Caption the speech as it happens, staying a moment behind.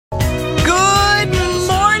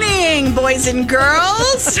boys and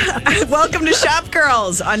girls. Welcome to Shop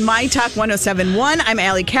Girls on My Talk 107.1. I'm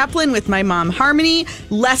Allie Kaplan with my mom, Harmony.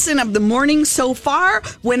 Lesson of the morning so far.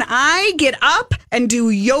 When I get up and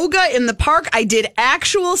do yoga in the park, I did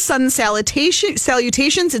actual sun salutations.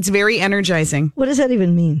 It's very energizing. What does that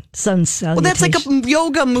even mean? Sun salutation? Well, that's like a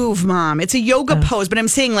yoga move, Mom. It's a yoga pose, but I'm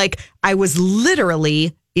saying like I was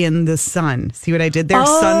literally in the sun. See what I did there?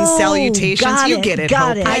 Sun salutations. You get it.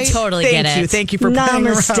 Got Hope. it. I totally get it. Thank you for playing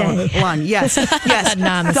Namaste. around. Yes.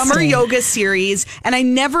 Namaste. Summer yoga series. And I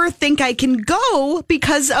never think I can go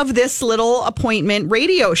because of this little appointment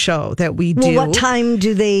radio show that we do. Well, what time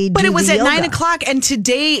do they do But it was the at yoga? 9 o'clock, and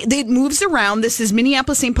today it moves around. This is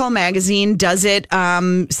Minneapolis St. Paul Magazine, does it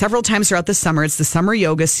several times throughout the summer. It's the summer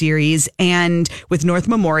yoga series, and with North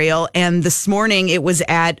Memorial. And this morning it was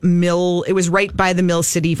at Mill. It was right by the Mill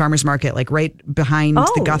City Farmers Market, like right behind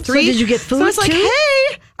the Guthrie. So did you get food So I was like, too?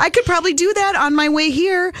 hey, I could probably do that on my way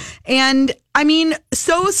here. And I mean,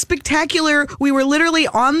 so spectacular. We were literally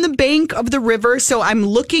on the bank of the river. So I'm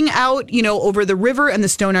looking out, over the river and the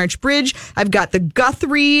Stone Arch Bridge. I've got the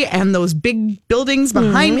Guthrie and those big buildings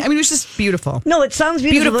behind me. I mean, it was just beautiful. No, it sounds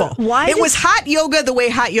beautiful. But why it was hot yoga the way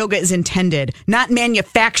hot yoga is intended, not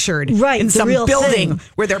manufactured in the some real building thing.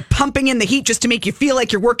 where they're pumping in the heat just to make you feel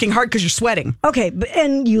like you're working hard because you're sweating. Okay,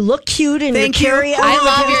 and you look cute and Thank you you. carry. I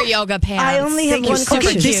love your yoga pants. I only have Thank you. one Okay,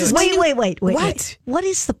 question. this is my Wait. What? What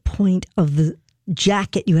is the point of the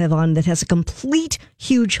jacket you have on that has a complete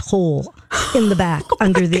huge hole in the back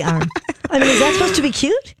under the arm? I mean, is that supposed to be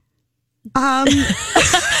cute?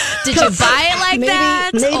 Did you buy it like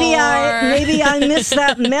that? Maybe I missed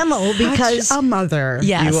that memo because Such a mother.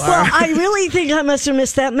 Yes. You are. Well, I really think I must have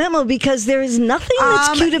missed that memo because there is nothing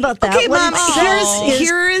that's cute about that. Okay, What Mom, it says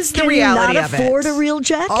here is the can reality you not of it. afford a real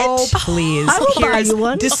jacket? Oh, please. I will buy Here's- you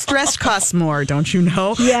one. Distressed costs more, don't you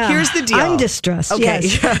know? Yeah. Here's the deal. I'm distressed, Okay,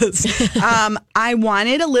 yes. I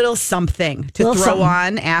wanted a little something to Little throw something.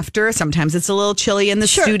 on after. Sometimes it's a little chilly in the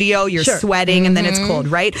studio. You're sweating and then it's cold,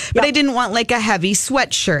 right? But I didn't want like a heavy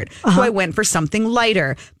sweatshirt. So I went for something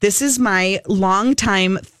lighter. This is my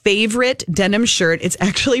longtime favorite denim shirt. It's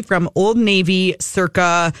actually from Old Navy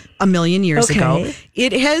circa a million years ago.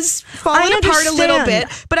 It has fallen apart a little bit,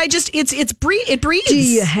 but it breathes. Do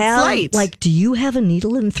you have light. do you have a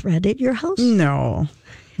needle and thread at your house? No.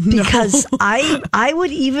 Because I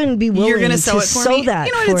would even be willing You're going to sew it for sew me? that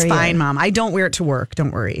You know what? for It's you. fine, Mom. I don't wear it to work. Don't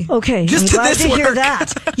worry. Okay, Just I'm to glad this to hear work.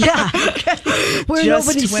 that. Yeah, where Just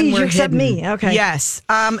nobody when sees we're you except hidden. me. Okay. Yes.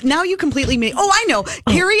 Now you completely made. Oh, I know.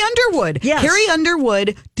 Carrie Underwood. Yes. Carrie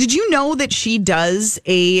Underwood. Did you know that she does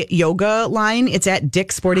a yoga line? It's at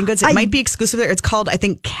Dick's Sporting Goods. It might be exclusive there. It's called, I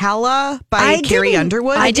think, Kala by Carrie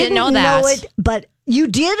Underwood. I didn't know that. it, but you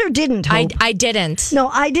did or didn't, Hope? I didn't. No,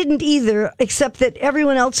 I didn't either, except that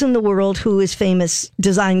everyone else in the world who is famous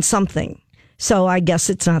designed something. So I guess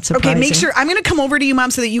it's not surprising. Okay, make sure. I'm going to come over to you,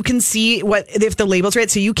 Mom, so that you can see if the label's right.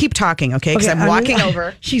 So you keep talking, okay? Because I'm walking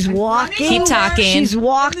over. She's walking. Keep talking. She's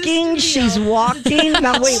walking. She's walking.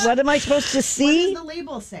 Now, wait, what am I supposed to see? What does the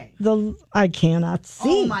label say? I cannot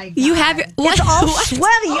see. Oh, my God. You have your. What? It's all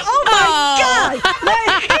sweaty. Oh, my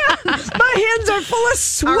God. My hands are full of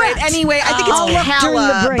sweat. All right, anyway, I think I'll it's look during the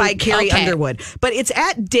Kala break. by Carrie Okay. Underwood. But it's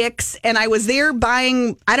at Dick's, and I was there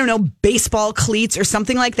buying, I don't know, baseball cleats or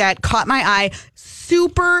something like that. Caught my eye.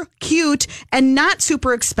 Super cute and not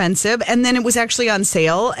super expensive. And then it was actually on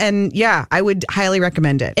sale. And yeah, I would highly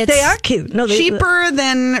recommend it. They are cute. No, Cheaper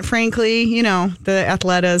than, frankly, the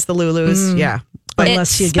Atletas, the Lulus. Yeah.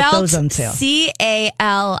 Unless you get those on sale.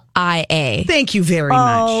 Calia. Thank you very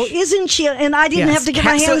Oh, much. isn't she? And I didn't Yes. have to get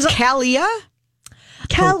my hands So on. Kalia?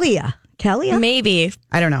 Kalia? Maybe.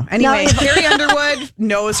 I don't know. Anyway, if- Carrie Underwood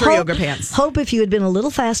knows her yoga pants. Hope if you had been a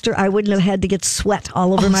little faster, I wouldn't have had to get sweat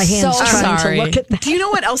all over my hands so trying sorry. to look at that. Do you know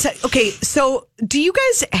what else? Okay, so do you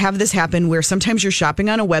guys have this happen where sometimes you're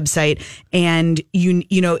shopping on a website and you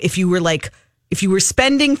know if you were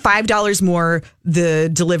spending $5 more, the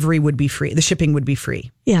delivery would be free, the shipping would be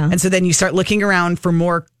free. Yeah. And so then you start looking around for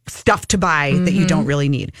more stuff to buy that you don't really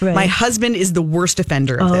need. Right. My husband is the worst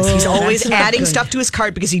offender of this. He's always that's not adding good. stuff to his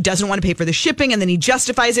cart because he doesn't want to pay for the shipping, and then he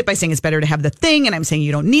justifies it by saying it's better to have the thing, and I'm saying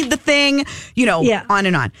you don't need the thing, on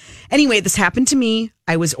and on. Anyway, this happened to me.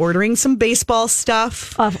 I was ordering some baseball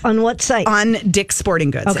stuff. On what site? On Dick's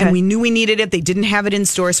Sporting Goods. Okay. And we knew we needed it. They didn't have it in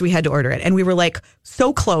store, so we had to order it. And we were like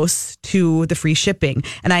so close to the free shipping.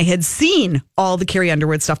 And I had seen all the Carrie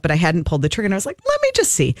Underwood stuff, but I hadn't pulled the trigger. And I was like, let me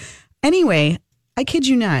just see. Anyway, I kid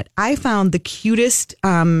you not, I found the cutest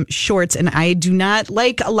shorts. And I do not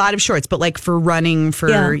like a lot of shorts, but like for running,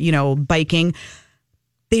 for, biking.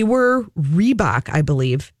 They were Reebok, I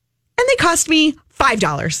believe. And they cost me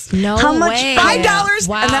 $5. No How much- way. $5,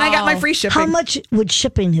 Wow. and then I got my free shipping. How much would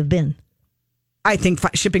shipping have been? I think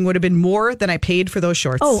shipping would have been more than I paid for those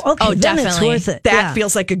shorts. Oh, okay. Oh, then it's definitely. worth it. That yeah.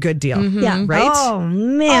 feels like a good deal. Yeah. Right? Oh,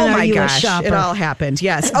 man. Oh are my you gosh, a shopper? it all happened.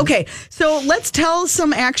 Yes. Okay, so let's tell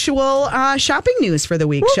some actual shopping news for the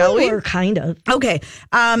week, shall we? Or kind of. Okay,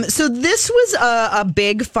 so this was a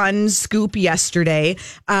big fun scoop yesterday,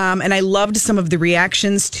 and I loved some of the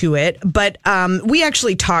reactions to it. But we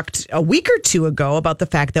actually talked a week or two ago about the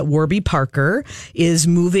fact that Warby Parker is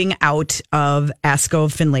moving out of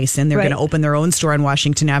Asko Finlayson. They're Right. going to open their own store on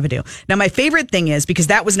Washington Avenue. Now, my favorite thing is, because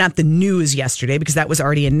that was not the news yesterday, because that was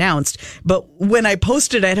already announced, but when I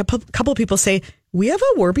posted, I had a couple people say, we have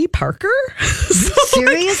a Warby Parker?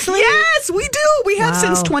 Seriously? Yes, we do. We have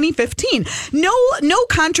since 2015. No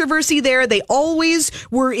controversy there. They always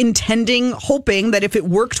were hoping that if it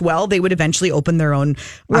worked well, they would eventually open their own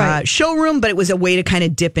showroom, but it was a way to kind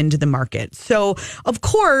of dip into the market. So, of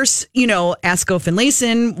course, Asko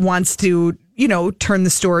Finlayson wants to, turn the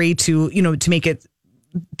story to make it,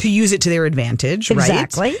 to use it to their advantage,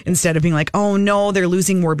 Exactly. right? Instead of being like, oh no, they're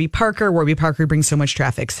losing Warby Parker. Warby Parker brings so much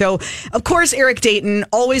traffic. So, of course, Eric Dayton,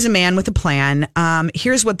 always a man with a plan.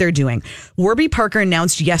 Here's what they're doing. Warby Parker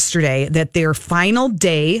announced yesterday that their final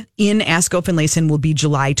day in Asko Finlayson will be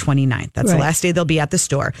July 29th. That's the last day they'll be at the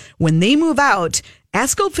store. When they move out,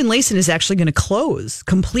 Asko Finlayson is actually going to close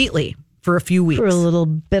completely for a few weeks. For a little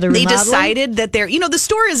bit of They remodeling? decided that the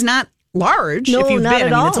store is not large. No, if you've not been,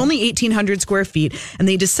 at all. it's only 1,800 square feet, and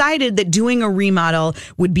they decided that doing a remodel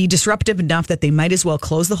would be disruptive enough that they might as well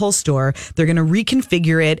close the whole store. They're going to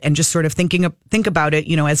reconfigure it and just sort of think about it,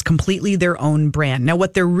 as completely their own brand. Now,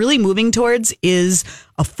 what they're really moving towards is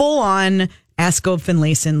a full-on Asko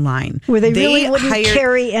Finlayson line. Where they really wouldn't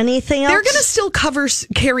carry anything else? They're going to still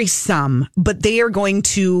carry some, but you're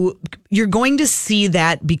going to see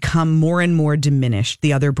that become more and more diminished,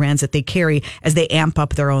 the other brands that they carry, as they amp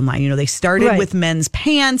up their own line. They started with men's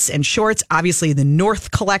pants and shorts. Obviously, the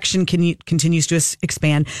North collection continues to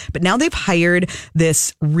expand, but now they've hired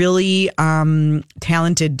this really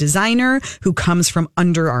talented designer who comes from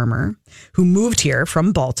Under Armour, who moved here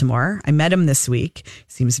from Baltimore. I met him this week.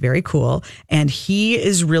 Seems very cool. And he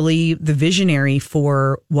is really the visionary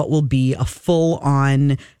for what will be a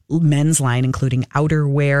full-on men's line, including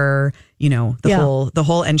outerwear, the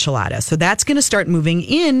whole enchilada. So that's going to start moving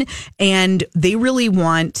in, and they really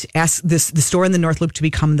want the store in the North Loop to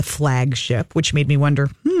become the flagship, which made me wonder,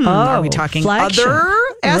 are we talking flagship. other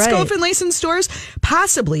Asko Right. Finlayson stores?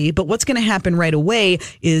 Possibly, but what's going to happen right away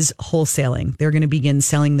is wholesaling. They're going to begin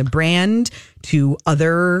selling the brand to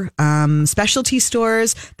other specialty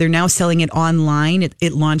stores. They're now selling it online.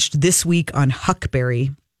 It launched this week on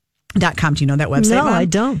Huckberry.com. Do you know that website? No, Mom? I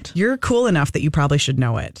don't. You're cool enough that you probably should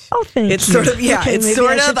know it. Oh, thank it's you. Sort of, Okay, it's maybe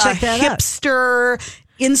sort I of should a check that out. hipster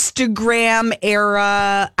Instagram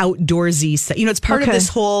era outdoorsy. It's part of this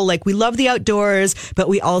whole, we love the outdoors, but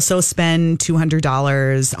we also spend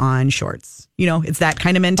 $200 on shorts. It's that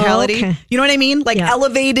kind of mentality. Okay. You know what I mean?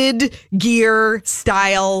 Elevated gear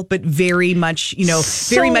style, but very much,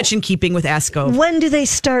 very much in keeping with Asko. When do they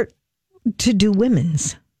start to do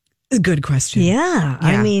women's? Good question. Yeah.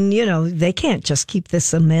 I mean, they can't just keep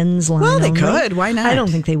this a men's line. Well, they only. could. Why not? I don't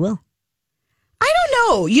think they will. I don't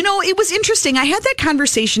know. It was interesting. I had that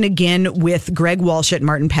conversation again with Greg Walsh at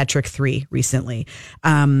Martin Patrick 3 recently,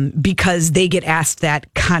 because they get asked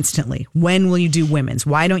that constantly. When will you do women's?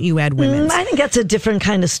 Why don't you add women's? I think that's a different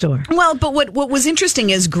kind of store. Well, but what was interesting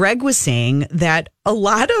is Greg was saying that a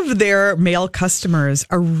lot of their male customers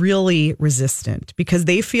are really resistant because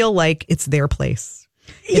they feel like it's their place.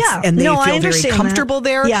 And they feel very comfortable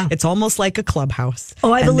there. Yeah. It's almost like a clubhouse.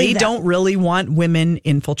 Oh, I believe they that. don't really want women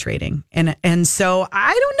infiltrating. And so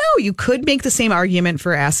I don't know. You could make the same argument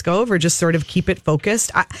for Asko or just sort of keep it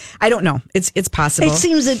focused. I don't know. It's possible. It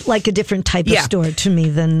seems like a different type of store to me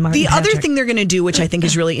than Martin The Patrick. other thing they're going to do, which I think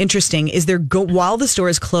is really interesting, is while the store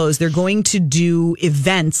is closed, they're going to do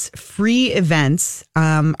free events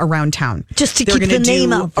around town. Just to they're keep gonna the name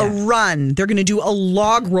do out there. a run. They're going to do a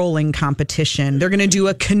log rolling competition. They're going to do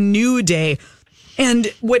a canoe day. And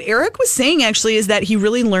what Eric was saying actually is that he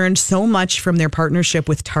really learned so much from their partnership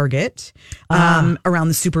with Target around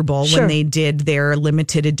the Super Bowl when they did their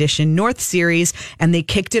limited edition North Series, and they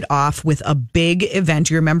kicked it off with a big event.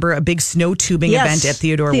 You remember a big snow tubing event at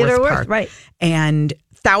Theodore Wirth Park. Right. And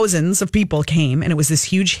thousands of people came, and it was this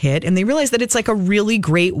huge hit. And they realized that it's like a really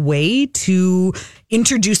great way to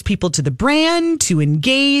introduce people to the brand, to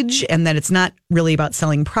engage, and that it's not really about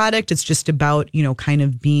selling product. It's just about, kind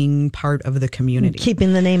of being part of the community.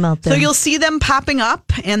 Keeping the name out there. So you'll see them popping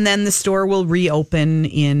up, and then the store will reopen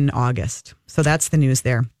in August. So that's the news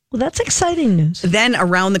there. Well, that's exciting news. Then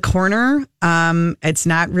around the corner, it's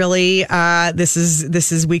not really, this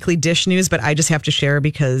is weekly dish news, but I just have to share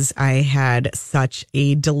because I had such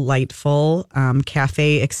a delightful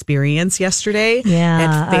cafe experience yesterday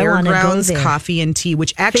at Fairgrounds Coffee and Tea,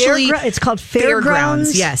 which actually it's called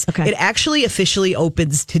Fairgrounds. Yes. Okay. It actually officially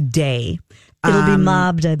opens today. It'll be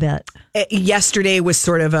mobbed, I bet. Yesterday was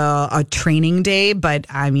sort of a training day, but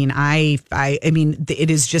I mean,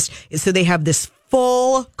 it is just, so they have this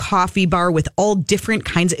full coffee bar with all different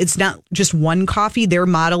kinds. It's not just one coffee. Their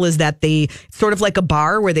model is that they sort of like a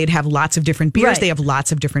bar where they'd have lots of different beers. Right. They have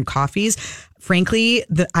lots of different coffees. Frankly,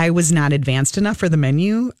 I was not advanced enough for the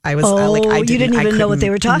menu. I was you didn't even know what they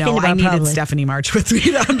were talking about. I needed probably. Stephanie March with me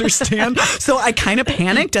to understand. So I kind of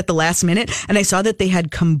panicked at the last minute, and I saw that they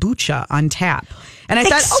had kombucha on tap. And I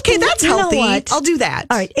thought, okay, that's healthy. You know what? I'll do that.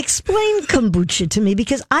 All right, explain kombucha to me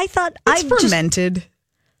because I thought it's fermented.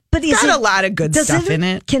 But it's got a lot of good stuff in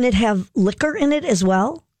it. Can it have liquor in it as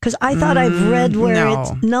well? Because I thought I've read where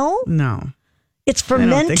it's no. It's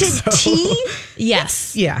fermented tea?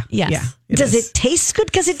 Yes. Yeah. Yes. Yeah, Does it taste good?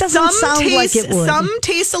 Because it doesn't sound like it would. Some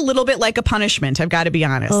taste a little bit like a punishment, I've got to be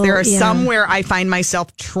honest. There are some where I find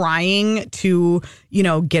myself trying to,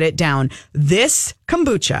 get it down. This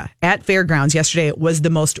kombucha at Fairgrounds yesterday was the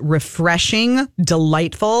most refreshing,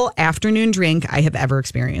 delightful afternoon drink I have ever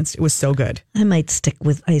experienced. It was so good. I might stick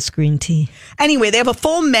with ice green tea. Anyway, they have a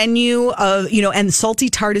full menu of, and Salty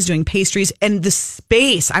Tart is doing pastries and the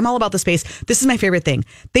space. I'm all about the space. This is my favorite thing.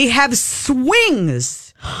 They have swings.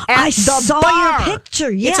 I saw your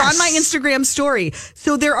picture. Yes. It's on my Instagram story.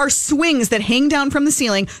 So there are swings that hang down from the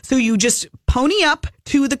ceiling. So you just pony up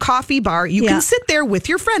to the coffee bar. You can sit there with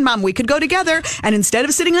your friend. Mom, we could go together. And instead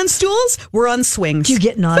of sitting on stools, we're on swings. Do you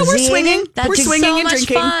get nausea? So we're swinging. We're swinging and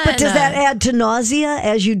drinking. Fun. But does that add to nausea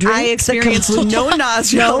as you drink? I experienced no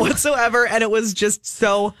nausea whatsoever. And it was just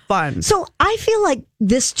so fun. So I feel like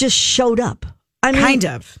this just showed up. I mean, kind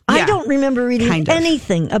of. Yeah. I don't remember reading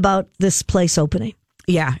anything about this place opening.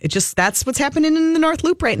 Yeah, that's what's happening in the North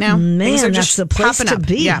Loop right now. Man, things are that's just the place popping to up.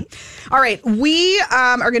 be. Yeah. All right, we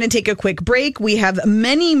are going to take a quick break. We have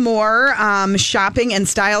many more shopping and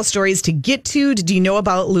style stories to get to. Did you know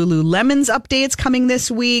about Lululemon's updates coming this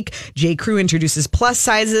week? J. Crew introduces plus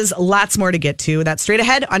sizes. Lots more to get to. That's straight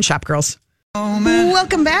ahead on Shop Girls.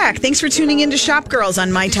 Welcome back. Thanks for tuning in to Shop Girls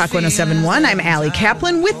on My Talk 107.1. I'm Allie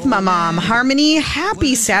Kaplan with my mom, Harmony.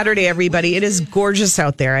 Happy Saturday, everybody. It is gorgeous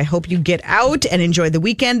out there. I hope you get out and enjoy the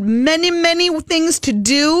weekend. Many, many things to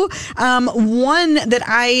do. One that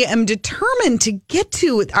I am determined to get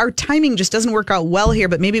to, our timing just doesn't work out well here,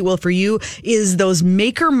 but maybe it will for you, is those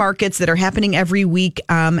maker markets that are happening every week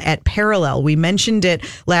at Parallel. We mentioned it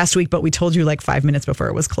last week, but we told you like 5 minutes before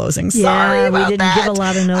it was closing. Sorry about we didn't that. give a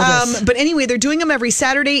lot of notice. But anyway, they're doing them every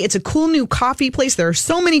Saturday. It's a cool new coffee place. There are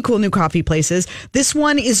so many cool new coffee places. This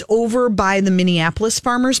one is over by the Minneapolis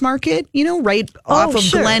Farmers Market, right off of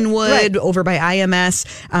Glenwood, over by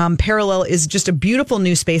IMS. Parallel is just a beautiful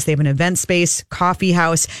new space. They have an event space, coffee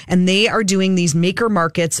house, and they are doing these maker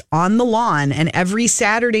markets on the lawn. And every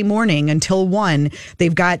Saturday morning until 1,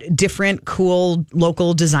 they've got different cool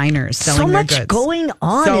local designers selling their goods. So much going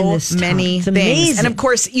on in this town. So many things. Amazing. And of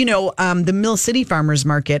course, the Mill City Farmers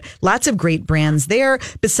Market, lots of great brands there.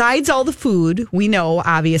 Besides all the food, we know,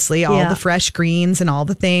 obviously, all the fresh greens and all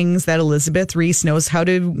the things that Elizabeth Reese knows how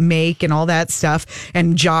to make and all that stuff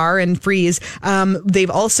and jar and freeze. They've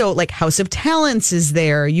also, like, House of Talents is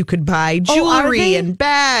there. You could buy jewelry and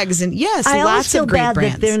bags and lots of great brands. I always feel bad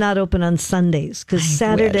that they're not open on Sundays because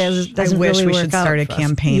Saturdays doesn't really work out. I wish we should start a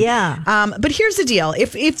campaign. Yeah. But here's the deal.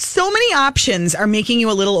 If so many options are making you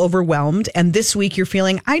a little overwhelmed and this week you're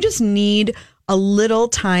feeling, I just need a little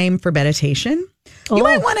time for meditation, you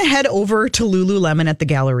might want to head over to Lululemon at the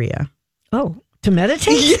Galleria. Oh, to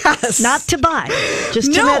meditate? Yes. Not to buy,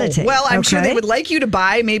 just to meditate. Well, I'm sure they would like you to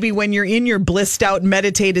buy maybe when you're in your blissed out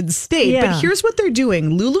meditated state. Yeah. But here's what they're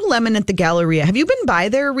doing. Lululemon at the Galleria. Have you been by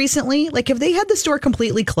there recently? Like, have they had the store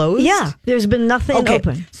completely closed? Yeah, there's been nothing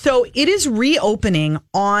open. So it is reopening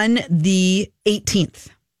on the 18th.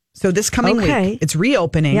 So this coming week, it's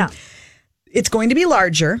reopening. Yeah. It's going to be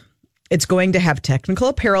larger. It's going to have technical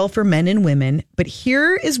apparel for men and women, but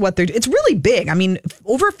here is what it's really big. I mean,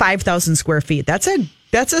 over 5,000 square feet. That's a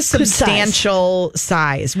substantial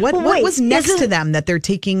size. What was next to them that they're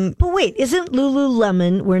taking? But wait, isn't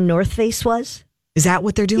Lululemon where North Face was? Is that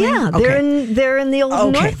what they're doing? Yeah, they're in the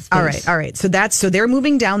old North Face. All right. So they're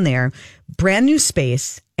moving down there, brand new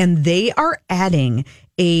space, and they are adding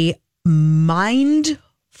a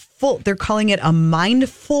they're calling it a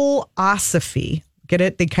mindfulosophy. Get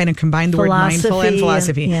it? They kind of combine the word mindful and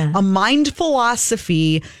philosophy. A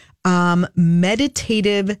mindfulosophy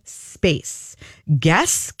meditative space.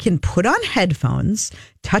 Guests can put on headphones,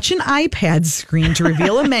 touch an iPad screen to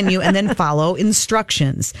reveal a menu, and then follow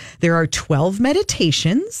instructions. There are 12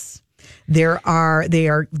 meditations. They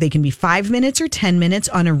can be 5 minutes or 10 minutes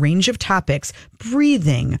on a range of topics: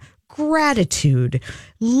 breathing, gratitude,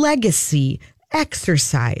 legacy,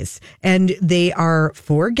 exercise. And they are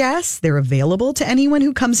for guests. They're available to anyone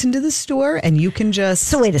who comes into the store, and you can just...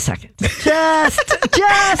 So wait a second. Just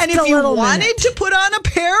and if you wanted minute. to put on a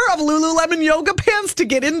pair of Lululemon yoga pants to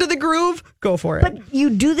get into the groove, go for it. But you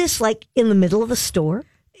do this like in the middle of the store?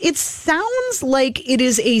 It sounds like it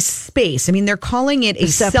is a space. I mean, they're calling it a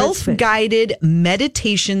self-guided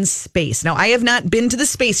meditation space. Now, I have not been to the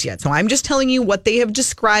space yet, so I'm just telling you what they have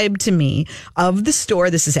described to me of the store.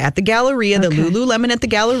 This is at the Galleria, the Lululemon at the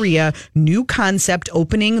Galleria, new concept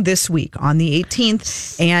opening this week on the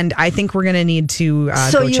 18th. And I think we're going to need to go check it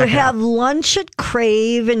out. So you have lunch at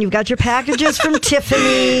Crave, and you've got your packages from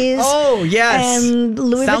Tiffany's. Oh, yes. And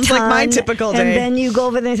Louis Sounds Vuitton, like my typical day. And then you go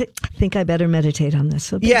over there and say, I think I better meditate on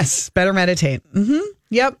this. Okay. Yes, better meditate. Mm-hmm.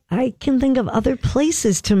 Yep. I can think of other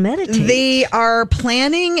places to meditate. They are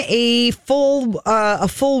planning a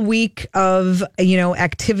full week of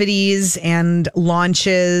activities and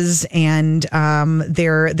launches, and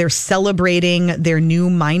they're celebrating their new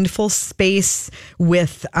mindful space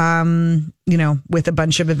with with a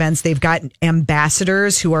bunch of events. They've got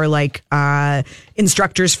ambassadors who are like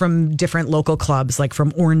instructors from different local clubs, like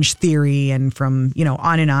from Orange Theory and from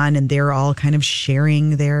on, and they're all kind of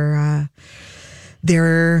sharing their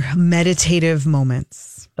meditative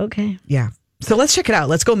moments. Okay. Yeah. So let's check it out.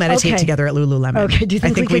 Let's go meditate together at Lululemon. Okay. Do you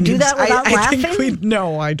think we could do that without laughing?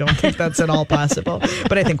 No, I don't think that's at all possible.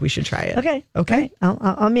 But I think we should try it. Okay. Okay.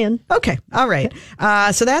 I'm in. Okay. All right.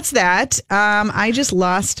 So that's that. I just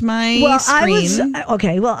lost my screen.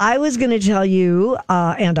 I was going to tell you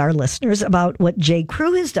and our listeners about what J.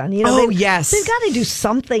 Crew has done. Yes. They've got to do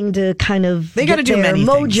something to kind of get their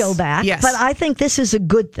mojo things back. Yes. But I think this is a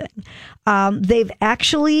good thing. They've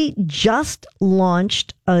actually just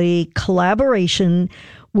launched a collaboration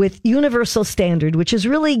with Universal Standard, which is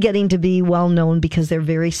really getting to be well known because they're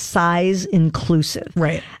very size inclusive.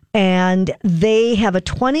 Right. And they have a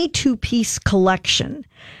 22-piece collection,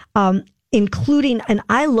 including, and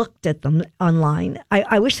I looked at them online.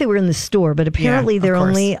 I wish they were in the store, but apparently they're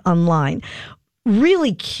only online.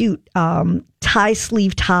 Really cute tie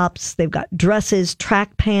sleeve tops. They've got dresses,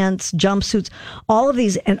 track pants, jumpsuits, all of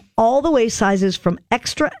these, and all the waist sizes from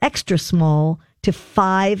extra, extra small to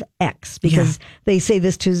 5X, because they say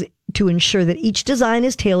this to ensure that each design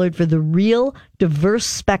is tailored for the real diverse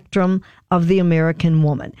spectrum of the American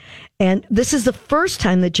woman. And this is the first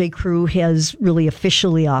time that J. Crew has really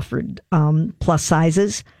officially offered plus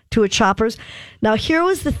sizes to its shoppers. Now, here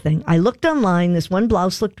was the thing. I looked online. This one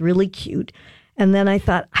blouse looked really cute. And then I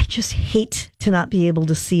thought, I just hate to not be able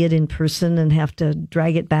to see it in person and have to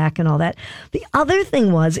drag it back and all that. The other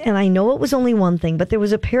thing was, and I know it was only one thing, but there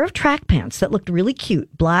was a pair of track pants that looked really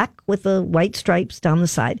cute, black with the white stripes down the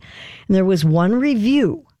side. And there was one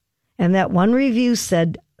review, and that one review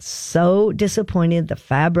said, so disappointed, the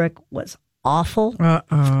fabric was awful.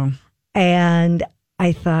 Uh-oh. And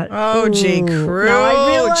I thought, J. Crew.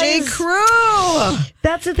 J. Crew.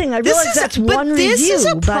 That's the thing. I realize that's one review. This is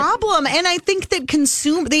a problem. And I think that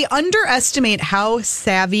they underestimate how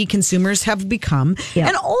savvy consumers have become. Yeah.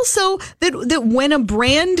 And also that when a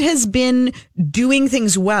brand has been doing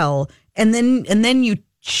things well, and then you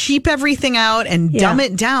cheap everything out and dumb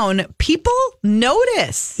it down, people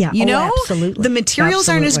notice. Yeah, absolutely. The materials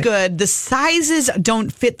aren't as good. The sizes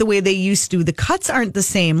don't fit the way they used to. The cuts aren't the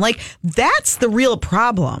same. Like, that's the real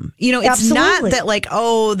problem. It's not that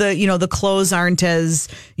the clothes aren't as,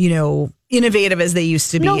 innovative as they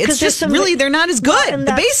used to be. No, it's just they're not as good.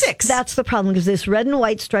 The basics. That's the problem, because this red and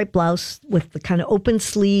white striped blouse with the kind of open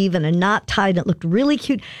sleeve and a knot tied, it looked really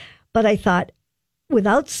cute. But I thought,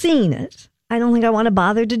 without seeing it, I don't think I want to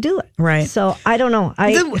bother to do it. Right. So I don't know.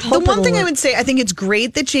 The one thing I would say, I think it's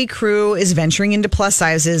great that J. Crew is venturing into plus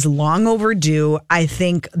sizes, long overdue. I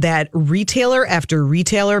think that retailer after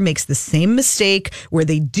retailer makes the same mistake where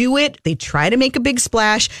they do it, they try to make a big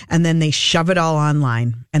splash, and then they shove it all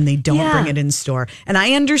online and they don't bring it in store. And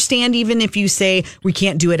I understand even if you say we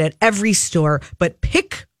can't do it at every store, but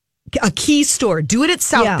pick a key store. Do it at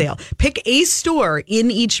Southdale. Pick a store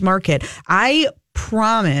in each market. I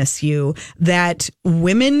promise you that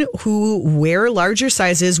women who wear larger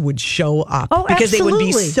sizes would show up because absolutely. they would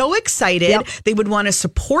be so excited. Yep. They would want to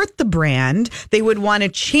support the brand. They would want to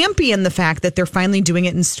champion the fact that they're finally doing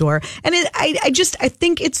it in store. And I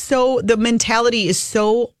think it's so, the mentality is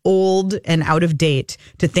so old and out of date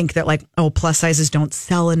to think that like, oh, plus sizes don't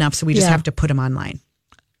sell enough, so we just have to put them online.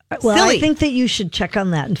 Well, Silly. I think that you should check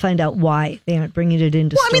on that and find out why they aren't bringing it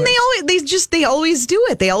into stores. I mean, they always do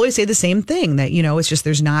it. They always say the same thing that, it's just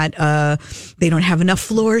there's not they don't have enough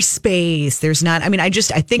floor space. There's not. I mean, I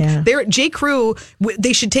think J. Crew,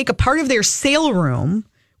 they should take a part of their sale room,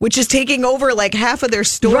 which is taking over like half of their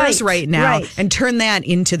stores right now, and turn that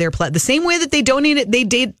into their the same way that they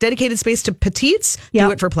dedicated space to petites.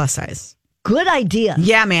 Do it for plus size. Good idea.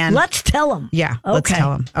 Yeah, man. Let's tell them. Yeah, let's tell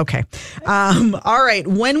them. Okay. All right.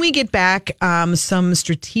 When we get back, some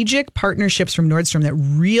strategic partnerships from Nordstrom that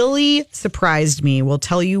really surprised me. We'll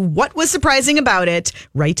tell you what was surprising about it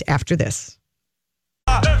right after this.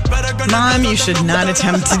 Mom, you should not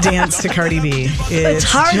attempt to dance to Cardi B. It's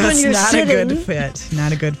hard when you're not sitting. a good fit.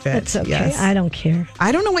 Not a good fit. It's okay. Yes. I don't care.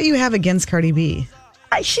 I don't know what you have against Cardi B.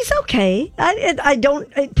 She's okay. I don't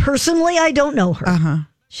know her. Uh-huh.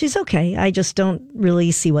 She's okay. I just don't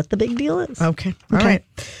really see what the big deal is. Okay. All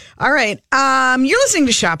right. You're listening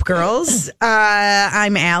to Shop Girls.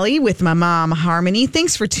 I'm Allie with my mom, Harmony.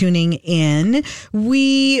 Thanks for tuning in.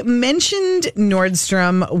 We mentioned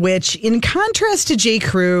Nordstrom, which in contrast to J.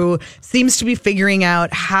 Crew, seems to be figuring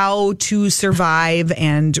out how to survive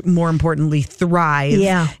and more importantly, thrive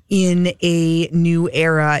in a new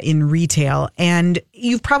era in retail. And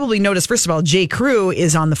you've probably noticed, first of all, J. Crew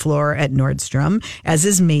is on the floor at Nordstrom, as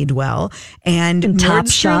is Madewell. And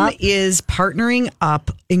Nordstrom is partnering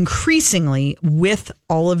up increasingly with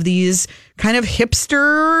all of these kind of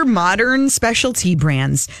hipster, modern specialty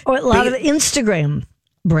brands. Or a lot of Instagram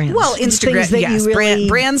brands. Well, Instagram, yes.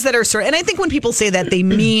 Brands that are sort of, and I think when people say that, they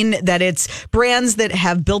mean that it's brands that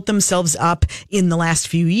have built themselves up in the last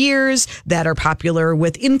few years, that are popular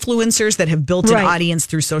with influencers, that have built an audience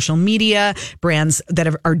through social media, brands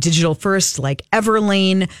that are digital first, like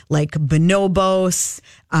Everlane, like Bonobos.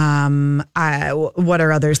 What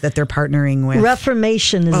are others that they're partnering with?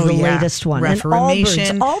 Reformation is the latest one. Reformation.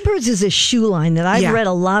 And Allbirds is a shoe line that I've read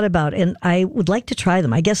a lot about, and I would like to try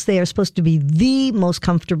them. I guess they are supposed to be the most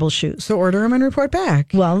comfortable shoes. So order them and report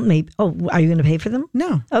back. Well, maybe. Oh, are you going to pay for them?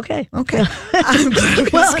 No. Okay. I'm glad we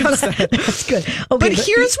discussed that. That's good. Okay, but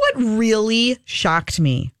here's what really shocked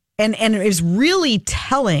me, and is really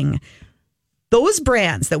telling. Those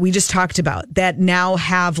brands that we just talked about that now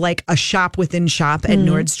have like a shop within shop at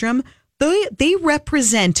Nordstrom, they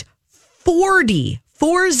represent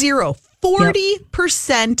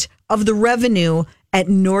 40% of the revenue at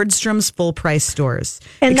Nordstrom's full price stores,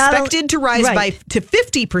 and expected to rise to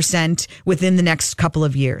 50% within the next couple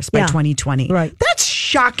of years by 2020. Right. That's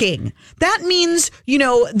shocking. That means,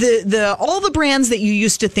 the all the brands that you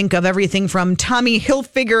used to think of, everything from Tommy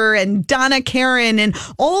Hilfiger and Donna Karan and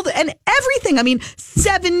and everything. I mean,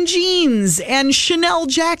 Seven jeans and Chanel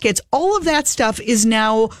jackets, all of that stuff is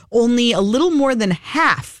now only a little more than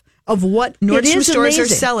half of what Nordstrom stores are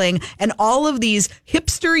selling, and all of these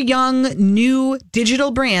hipster, young, new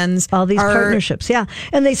digital brands. All these partnerships,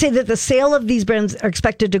 and they say that the sale of these brands are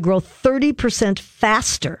expected to grow 30%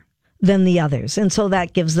 faster than the others, and so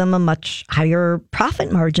that gives them a much higher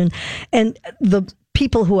profit margin. And the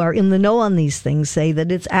people who are in the know on these things say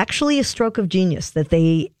that it's actually a stroke of genius that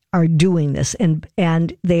they are doing this, and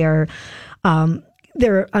they are.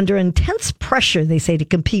 They're under intense pressure, they say, to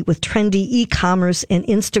compete with trendy e-commerce and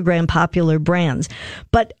Instagram popular brands.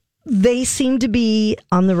 But they seem to be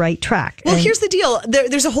on the right track. Well, here's the deal.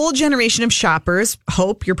 There's a whole generation of shoppers,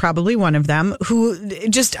 Hope, you're probably one of them, who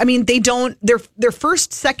they don't, their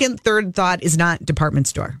first, second, third thought is not department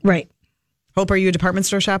store. Right. Hope, are you a department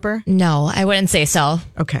store shopper? No, I wouldn't say so.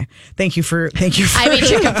 Okay. Thank you for I need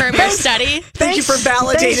to confirm your study. Thank you for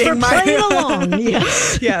validating my playing along.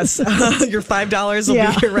 Yes. Your $5 will be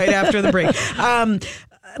here right after the break.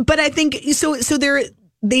 But I think so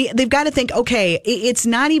they've got to think, okay, it's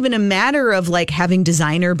not even a matter of like having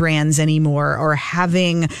designer brands anymore or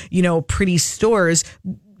having, pretty stores.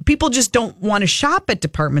 People just don't want to shop at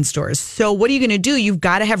department stores. So what are you going to do? You've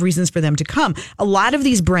got to have reasons for them to come. A lot of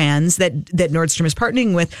these brands that Nordstrom is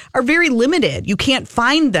partnering with are very limited. You can't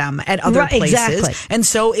find them at other places. Exactly. And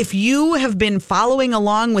so if you have been following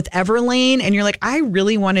along with Everlane and you're like, I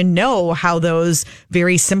really want to know how those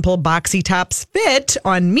very simple boxy tops fit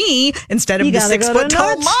on me instead of the 6 foot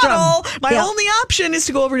tall model, my only option is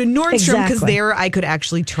to go over to Nordstrom because there I could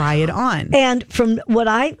actually try it on. And from what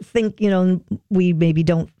I think, we maybe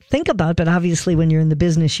don't think about, but obviously when you're in the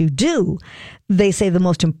business, you do. They say the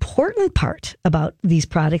most important part about these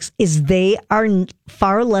products is they are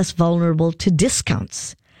far less vulnerable to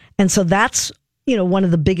discounts. And so that's, one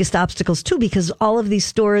of the biggest obstacles too, because all of these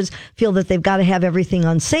stores feel that they've got to have everything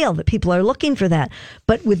on sale, that people are looking for that.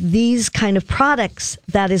 But with these kind of products,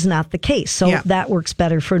 that is not the case. So that works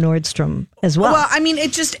better for Nordstrom as well. Well, I mean,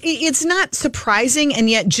 it's not surprising, and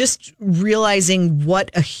yet just realizing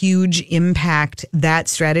what a huge impact that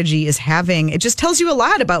strategy is having, it just tells you a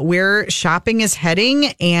lot about where shopping is heading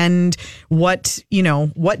and what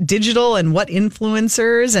digital and what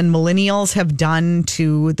influencers and millennials have done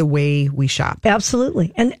to the way we shop.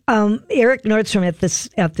 Absolutely. And Eric Nordstrom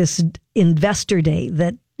at this investor day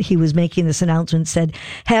that he was making this announcement said,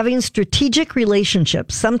 having strategic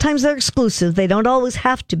relationships, sometimes they're exclusive. They don't always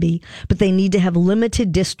have to be, but they need to have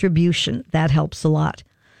limited distribution. That helps a lot.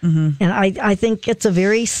 Mm-hmm. And I think it's a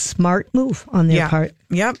very smart move on their part.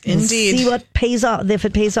 Yep, indeed. See what pays off, if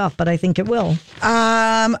it pays off, but I think it will.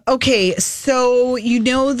 Okay, so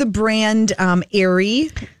the brand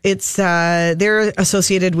Aerie. It's they're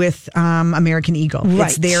associated with American Eagle. Right.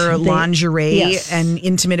 It's their lingerie and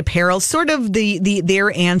intimate apparel, sort of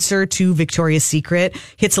their answer to Victoria's Secret.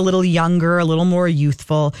 Hits a little younger, a little more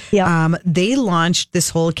youthful. Yeah. They launched this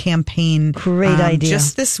whole campaign. Great idea.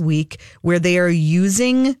 Just this week, where they are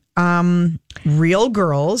using real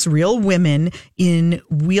girls, real women in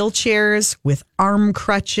wheelchairs with arm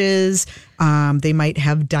crutches. They might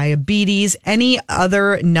have diabetes, any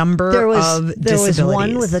other number of disabilities. There was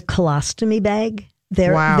one with a colostomy bag.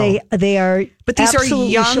 Wow. They are, but these are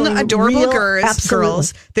young, adorable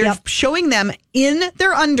girls. They're showing them in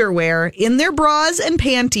their underwear, in their bras and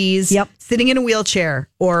panties, sitting in a wheelchair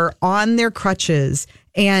or on their crutches.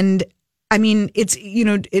 And I mean, it's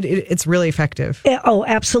it's really effective. Oh,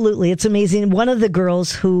 absolutely. It's amazing. One of the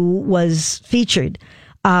girls who was featured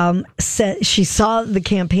said she saw the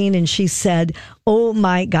campaign and she said, "Oh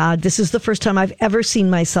my God, this is the first time I've ever seen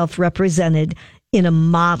myself represented in a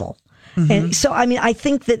model." Mm-hmm. And so, I mean, I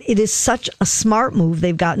think that it is such a smart move.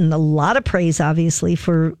 They've gotten a lot of praise, obviously,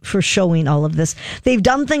 for showing all of this. They've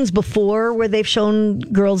done things before where they've shown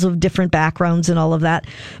girls of different backgrounds and all of that.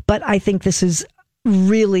 But I think this is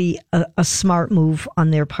really a smart move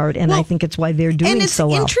on their part, and I think it's why they're doing so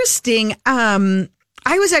well. And it's interesting.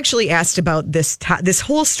 I was actually asked about this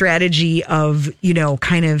whole strategy of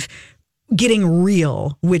kind of getting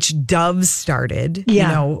real, which Dove started,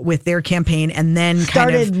 with their campaign, and then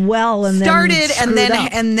started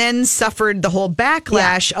and then suffered the whole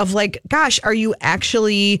backlash of like, gosh, are you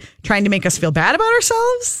actually trying to make us feel bad about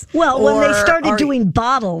ourselves? Well, when they started doing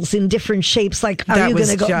bottles in different shapes, like, are you going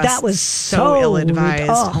to go? That was so ill-advised.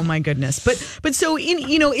 Oh my goodness! But so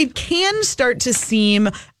it can start to seem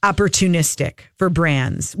opportunistic for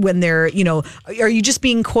brands when they're, are you just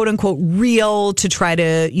being quote unquote real to try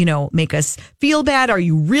to, make us feel bad? Are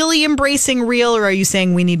you really embracing real, or are you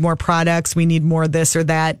saying we need more products, we need more this or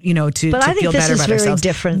that, to feel better about ourselves? But I think this is very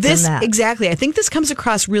different than that. Exactly. I think this comes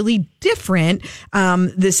across really different,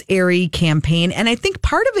 this Aerie campaign. And I think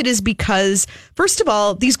part of it is because, first of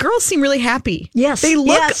all, these girls seem really happy. Yes. They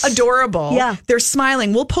look adorable. Yeah. They're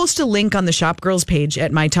smiling. We'll post a link on the Shop Girls page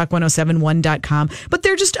at mytalk1071.com. But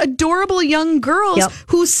they're just adorable young girls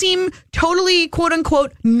who seem totally, quote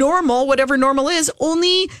unquote, normal, whatever normal is,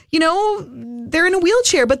 only, they're in a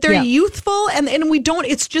wheelchair, but they're youthful and we don't,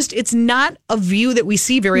 it's not a view that we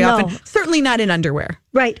see very often, certainly not in underwear.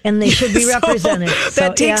 Right. And they should be represented.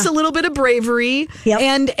 That takes a little bit of bravery.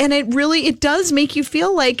 And it does make you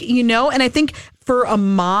feel like, and I think for a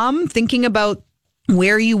mom thinking about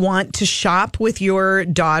where you want to shop with your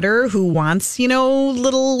daughter who wants,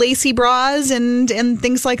 little lacy bras and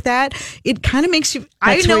things like that, it kind of makes you,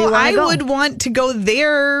 I would want to go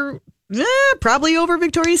there. Probably over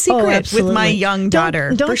Victoria's Secret with my young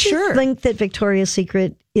daughter. Don't you think that Victoria's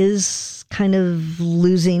Secret is kind of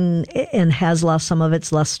losing and has lost some of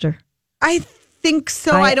its luster? I think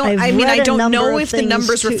so. I don't know if the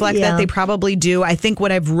numbers reflect that. They probably do. I think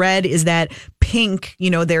what I've read is that pink,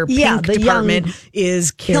 their pink department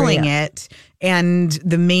is killing it. And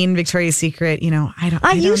the main Victoria's Secret,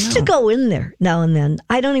 I used to go in there now and then.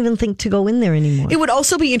 I don't even think to go in there anymore. It would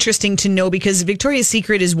also be interesting to know because Victoria's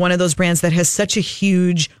Secret is one of those brands that has such a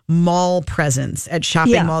huge mall presence at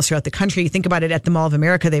shopping malls throughout the country. You think about it at the Mall of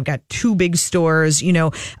America, they've got 2 big stores.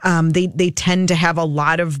 They tend to have a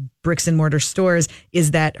lot of bricks and mortar stores.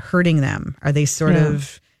 Is that hurting them? Are they sort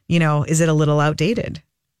of, is it a little outdated?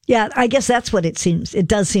 Yeah, I guess that's what it seems. It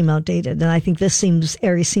does seem outdated, and I think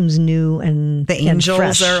Aerie seems new and the Angels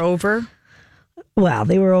fresh. are over. Well,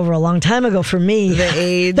 they were over a long time ago for me. The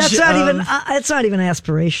age. That's not even. It's not even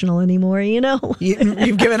aspirational anymore.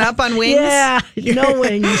 You've given up on wings. Yeah, no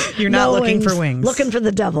wings. You're not looking for wings. Looking for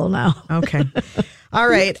the devil now. Okay. All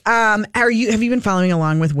right. Have you been following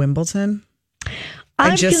along with Wimbledon?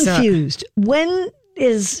 I'm confused. When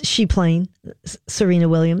is she playing, Serena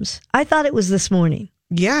Williams? I thought it was this morning.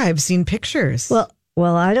 Yeah, I've seen pictures.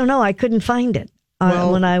 Well, I don't know. I couldn't find it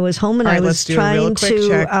when I was home, and I was trying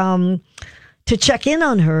to check in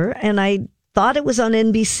on her, and I thought it was on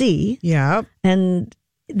NBC. Yeah. And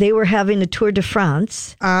they were having a Tour de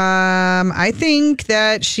France. I think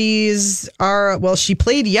that she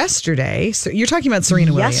played yesterday. So you're talking about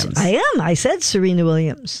Serena Williams. Yes, I am. I said Serena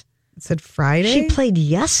Williams. It said Friday? She played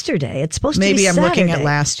yesterday. It's supposed to be Maybe I'm Saturday. looking at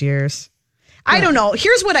last year's. I don't know.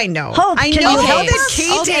 Here's what I know. Hope, I know that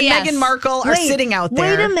Kate and Meghan Markle are sitting out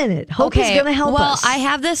there. Wait a minute. Hope is going to help us. Well, I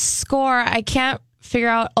have this score. I can't figure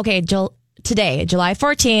out. Okay, today, July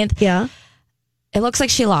 14th. Yeah. It looks like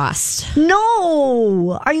she lost.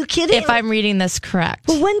 No. Are you kidding? If I'm reading this correct.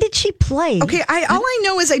 Well, when did she play? Okay, all I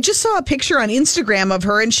know is I just saw a picture on Instagram of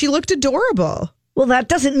her and she looked adorable. Well, that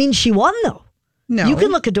doesn't mean she won, though. No. You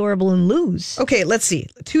can look adorable and lose. Okay, let's see.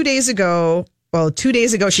 2 days ago,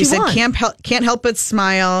 she said, can't help but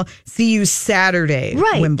smile. See you Saturday,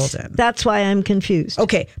 right. Wimbledon. That's why I'm confused.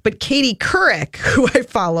 Okay, but Katie Couric, who I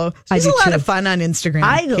follow, she's a lot of fun on Instagram.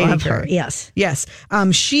 I love her, yes. Yes.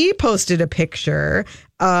 She posted a picture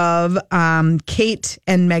of Kate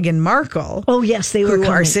and Meghan Markle. Oh, yes, they were who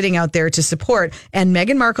are sitting out there to support. And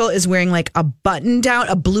Meghan Markle is wearing like a button down,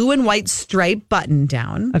 a blue and white striped button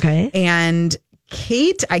down. Okay. And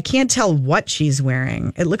Kate, I can't tell what she's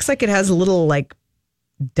wearing. It looks like it has a little like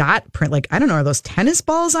dot print. Like, I don't know, are those tennis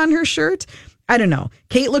balls on her shirt? I don't know.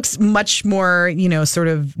 Kate looks much more, sort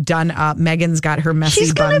of done up. Meghan's got her messy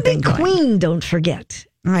She's bun going to be thing queen, don't forget.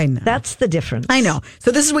 I know. That's the difference. I know.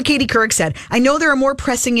 So this is what Katie Couric said. I know there are more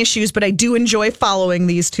pressing issues, but I do enjoy following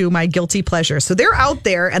these two, my guilty pleasure. So they're out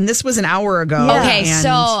there, and this was an hour ago. Yeah. Okay,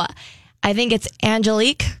 so I think it's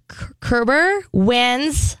Angelique Kerber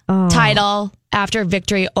wins title after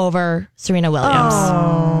victory over Serena Williams.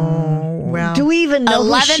 Oh, well. Do we even know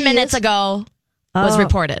 11 minutes ago was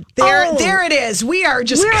reported. There it is. We are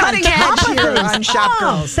just cutting edge here on Shop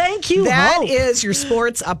Girls. Thank you. That is your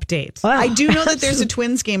sports update. I do know that there's a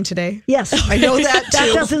Twins game today. Yes. I know that too.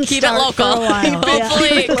 That doesn't Keep it local. For a while.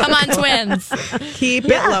 Hopefully, come on, Twins. Keep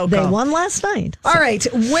it local. They won last night. All right.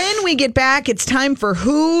 When we get back, it's time for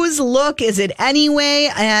Whose Look Is It Anyway?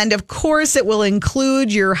 And of course, it will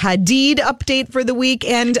include your Hadid update for the week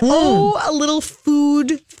and a little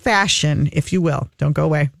food fashion, if you will. Don't go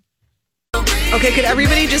away. Okay, could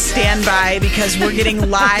everybody just stand by because we're getting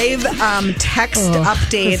live text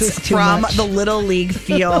updates from the Little League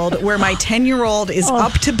field where my 10-year-old is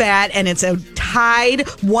up to bat and it's a tied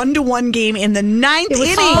 1-1 game in the 9th It was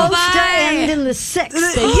inning. supposed to end in the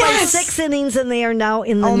 6th. They played 6 innings and they are now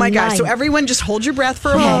in the 9th. Oh my gosh. So everyone just hold your breath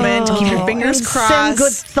for a moment. Keep your fingers crossed. Send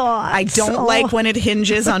good thoughts. I don't like when it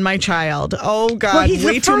hinges on my child. Oh God, he's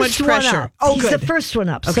way too much pressure. Oh, he's the first one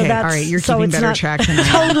up. Okay, so that's, all right. You're keeping better track than I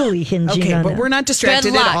am. Totally hinging on but it. we're not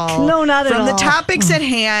distracted at all. No, not at all. From the topics at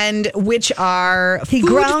hand, which are food,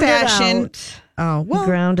 fashion. Oh, well,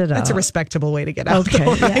 grounded out. That's a respectable way to get out. Okay.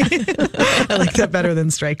 Though, right? I like that better than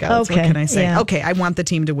strikeouts. Okay. What can I say? Yeah. Okay, I want the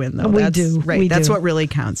team to win, though. We That's do. Right. That's what really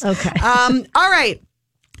counts. Okay. All right.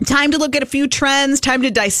 Time to look at a few trends. Time to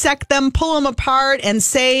dissect them, pull them apart, and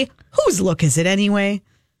say, whose look is it anyway?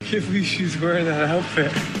 I can't believe she's wearing that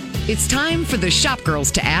outfit. It's time for the Shop Girls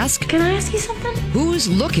to ask, Can I ask you something? whose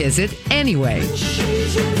look is it anyway?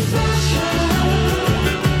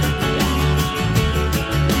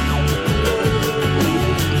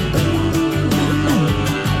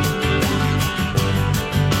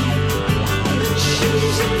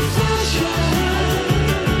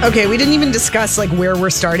 Okay, we didn't even discuss like where we're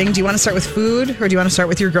starting. Do you want to start with food or do you want to start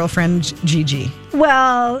with your girlfriend, Gigi?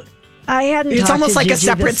 Well, I hadn't. It's almost like Gigi a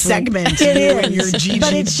separate this week. segment. It you is, and your Gigi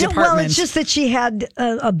but it's just, department. well, it's just that she had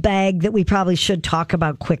a bag that we probably should talk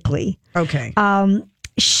about quickly. Okay.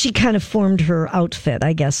 She kind of formed her outfit,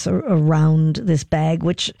 I guess, around this bag,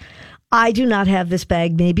 which I do not have this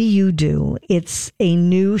bag. Maybe you do. It's a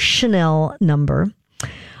new Chanel number.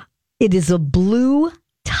 It is a blue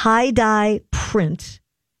tie-dye print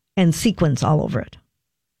and sequins all over it.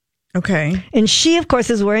 Okay. And she, of course,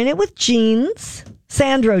 is wearing it with jeans,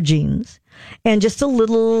 Sandro jeans, and just a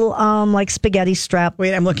little like spaghetti strap.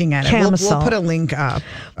 Wait, I'm looking at it. We'll put a link up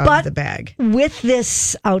of the bag. With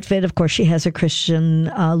this outfit, of course, she has her Christian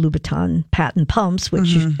Louboutin patent pumps,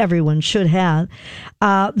 which everyone should have.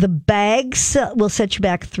 The bags will set you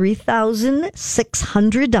back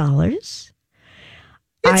 $3,600.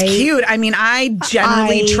 It's cute. I mean, I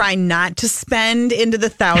generally try not to spend into the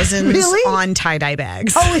thousands on tie-dye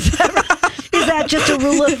bags. Oh, is that right? Is that just a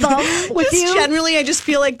rule of thumb with you? Generally, I just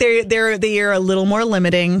feel like they're a little more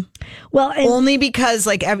limiting. Well, only because,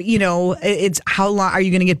 like, you know, it's how long are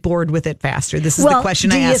you going to get bored with it faster? This is the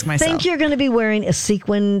question I ask myself. Do you think you're going to be wearing a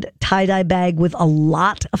sequined tie-dye bag with a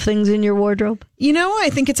lot of things in your wardrobe? You know,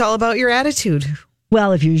 I think it's all about your attitude.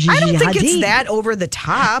 Well, if you're Gigi I don't think Hadid, it's that over the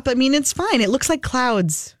top. I mean, it's fine. It looks like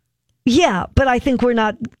clouds. Yeah, but I think we're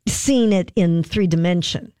not seeing it in 3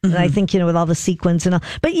 dimension. And I think, you know, with all the sequins and all.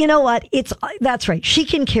 But you know what? That's right. She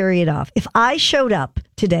can carry it off. If I showed up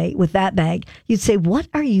today with that bag, you'd say, "What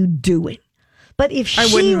are you doing?" But if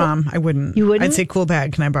I wouldn't, Mom. I wouldn't. You wouldn't? I'd say, "Cool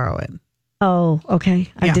bag. Can I borrow it?" Oh,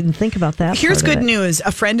 okay. I didn't think about that. Here's good news.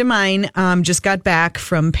 A friend of mine just got back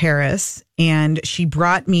from Paris, and she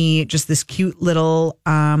brought me just this cute little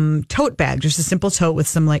tote bag, just a simple tote with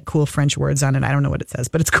some like cool French words on it. I don't know what it says,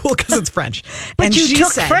 but it's cool because it's French. But and you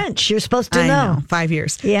took French. You're supposed to know. 5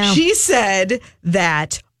 years. Yeah. She said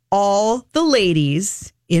that all the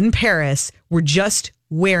ladies in Paris were just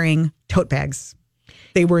wearing tote bags.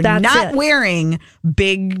 They were not wearing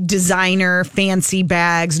big designer fancy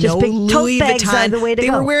bags. Just no big Louis tote bags Vuitton. are the way to they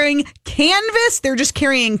go. were wearing canvas. They're just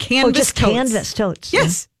carrying canvas just totes. canvas totes.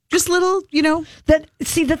 Yes. Just little, you know.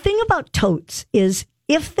 See, the thing about totes is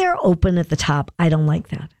if they're open at the top, I don't like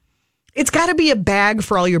that. It's got to be a bag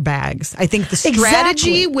for all your bags. I think the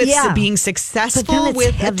strategy with being successful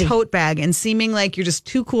with a tote bag and seeming like you're just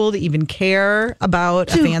too cool to even care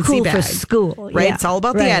about a fancy cool bag. for school. Right? Yeah. It's all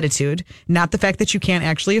about the attitude, not the fact that you can't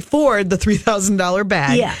actually afford the $3,000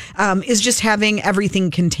 bag. Yeah. Is just having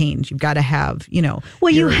everything contained. You've got to have, you know.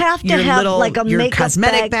 Well, you have to have like a your makeup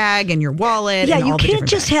cosmetic bag and your wallet. Yeah, and you all the can't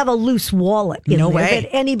just have a loose wallet in No there way. that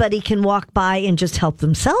anybody can walk by and just help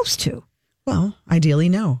themselves to. Well, ideally,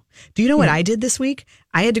 no. Do you know what I did this week?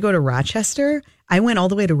 I had to go to Rochester. I went all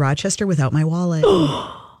the way to Rochester without my wallet.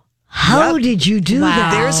 How did you do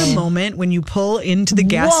that? There's a moment when you pull into the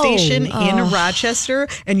gas station in Rochester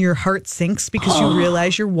and your heart sinks because you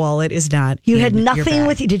realize your wallet is not. You in had your nothing bag.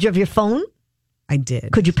 with you. Did you have your phone? I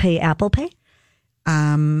did. Could you pay Apple Pay?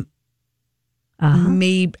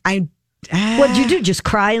 Maybe I. What did you do? Just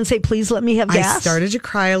cry and say, "Please let me have gas"? I started to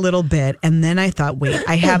cry a little bit, and then I thought, wait,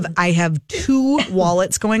 I have 2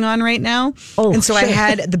 wallets going on right now, and so I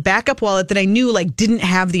had the backup wallet that I knew like didn't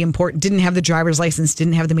have the driver's license,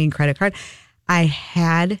 didn't have the main credit card. I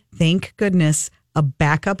had, thank goodness, a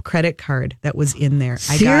backup credit card that was in there.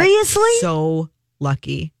 Seriously? I got so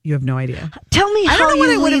lucky. You have no idea. Tell me I don't how know what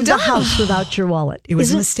I you would leave have the done. house without your wallet. It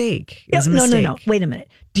was a mistake. It was a No. mistake. Wait a minute.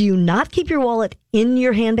 Do you not keep your wallet in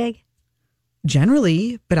your handbag?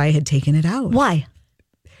 Generally, but I had taken it out. Why?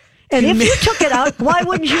 And if you took it out, why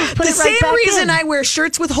wouldn't you put it right back in? The same reason I wear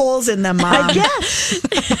shirts with holes in them, Mom. I guess.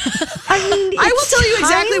 I mean, I will tell you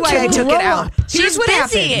exactly why I took it out. Here's what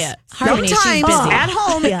busy. happens. Harmony, she's Sometimes busy. at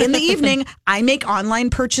home in the evening, I make online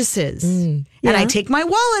purchases. And I take my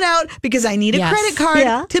wallet out because I need a credit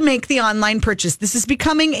card to make the online purchase. This is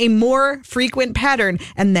becoming a more frequent pattern.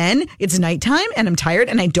 And then it's nighttime and I'm tired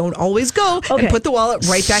and I don't always go and put the wallet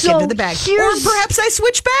right back into the bag. Or perhaps I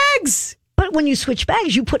switch bags. But when you switch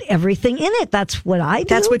bags, you put everything in it. That's what I do.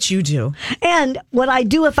 That's what you do. And what I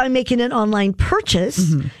do if I'm making an online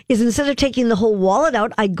purchase is instead of taking the whole wallet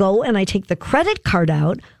out, I go and I take the credit card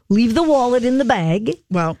out, leave the wallet in the bag.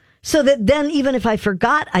 Well, so that then even if I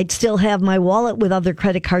forgot, I'd still have my wallet with other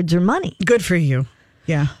credit cards or money. good for you.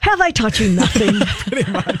 Yeah. Have I taught you nothing?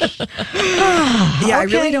 Pretty much. I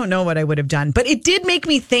really don't know what I would have done. But it did make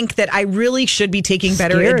me think that I really should be taking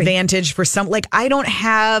better advantage for some. Like, I don't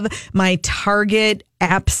have my Target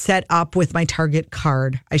app set up with my Target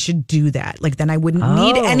card. I should do that. Like, then I wouldn't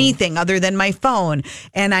need anything other than my phone.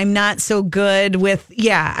 And I'm not so good with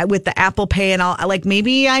the Apple Pay and all. Like,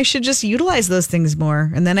 maybe I should just utilize those things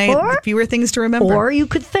more. And then I have fewer things to remember. Or you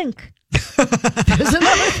could think. There's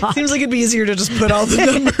another thought. Seems like it'd be easier to just put all the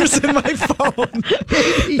numbers in my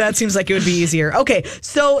phone. That seems like it would be easier. Okay,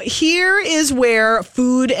 so here is where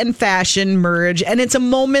food and fashion merge, and it's a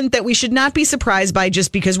moment that we should not be surprised by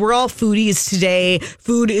just because we're all foodies today.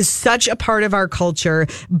 Food is such a part of our culture,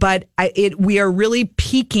 but we are really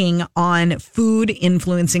peaking on food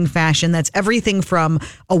influencing fashion. That's everything from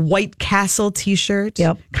a White Castle t-shirt,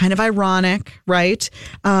 kind of ironic, right?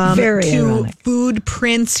 Very to ironic. Food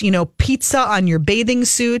prints, pizza on your bathing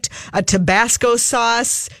suit, a Tabasco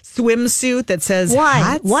sauce swimsuit that says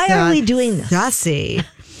Why are we doing this? Sussy.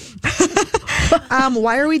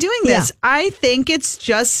 Why are we doing this? I think it's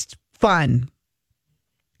just fun.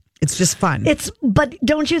 It's just fun. But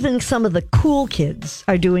don't you think some of the cool kids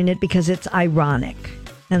are doing it because it's ironic?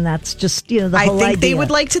 And that's just, the whole idea. I think they would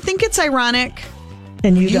like to think it's ironic.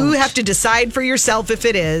 And you have to decide for yourself if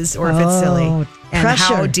it is or if it's silly. And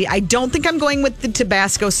pressure. I don't think I'm going with the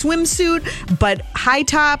Tabasco swimsuit, but high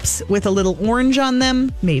tops with a little orange on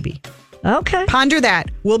them, maybe. Okay. Ponder that.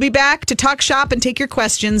 We'll be back to talk shop and take your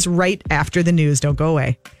questions right after the news. Don't go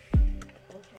away.